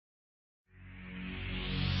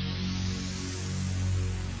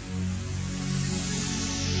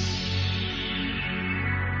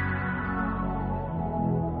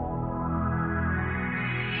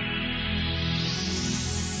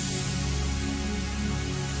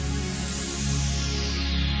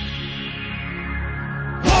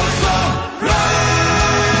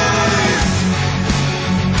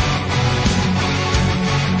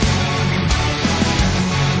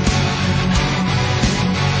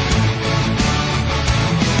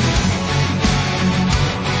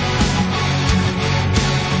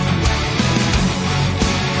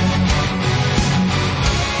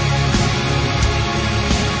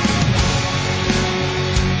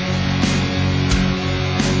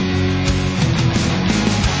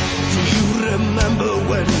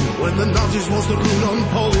when the Nazis was the rule on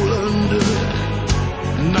Poland.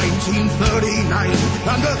 1939,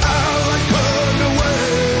 and the Allies turned away.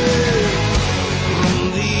 From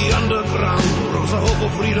the underground rose a hope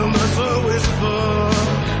of freedom as a whisper.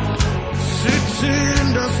 Sitting in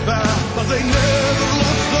despair, but they never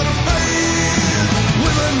lost their faith.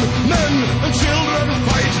 Women, men, and children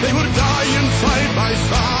fight, they were dying side by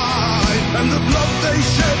side. And the blood they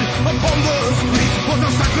shed upon the streets was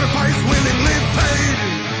a sacrifice willingly paid.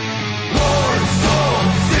 Warsaw,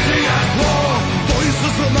 city at war,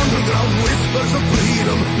 voices from underground, whispers of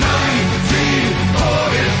freedom.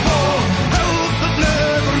 1944, help that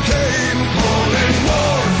never came, calling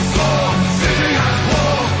Warsaw, city at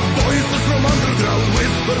war, voices from underground,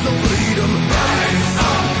 whispers of freedom. Rise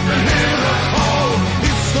up and hear the call,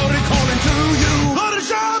 history calling to you.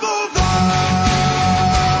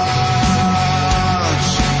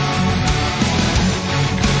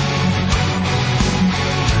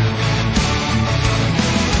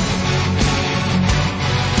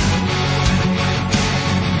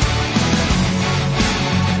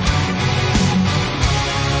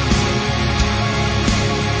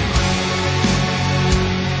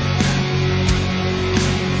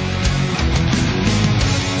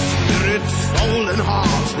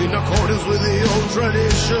 In accordance with the old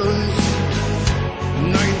traditions.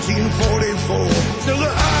 1944, still the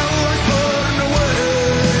Allies burned away.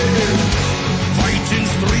 Fighting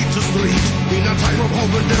street to street in a time of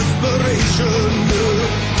hope and desperation.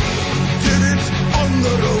 Did it on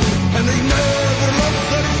their own, and they never lost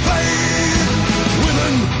their faith.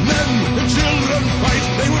 Women, men, and children fight,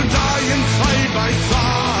 they were dying side by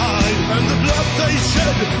side. And the blood they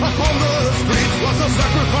shed upon the streets was a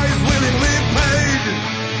sacrifice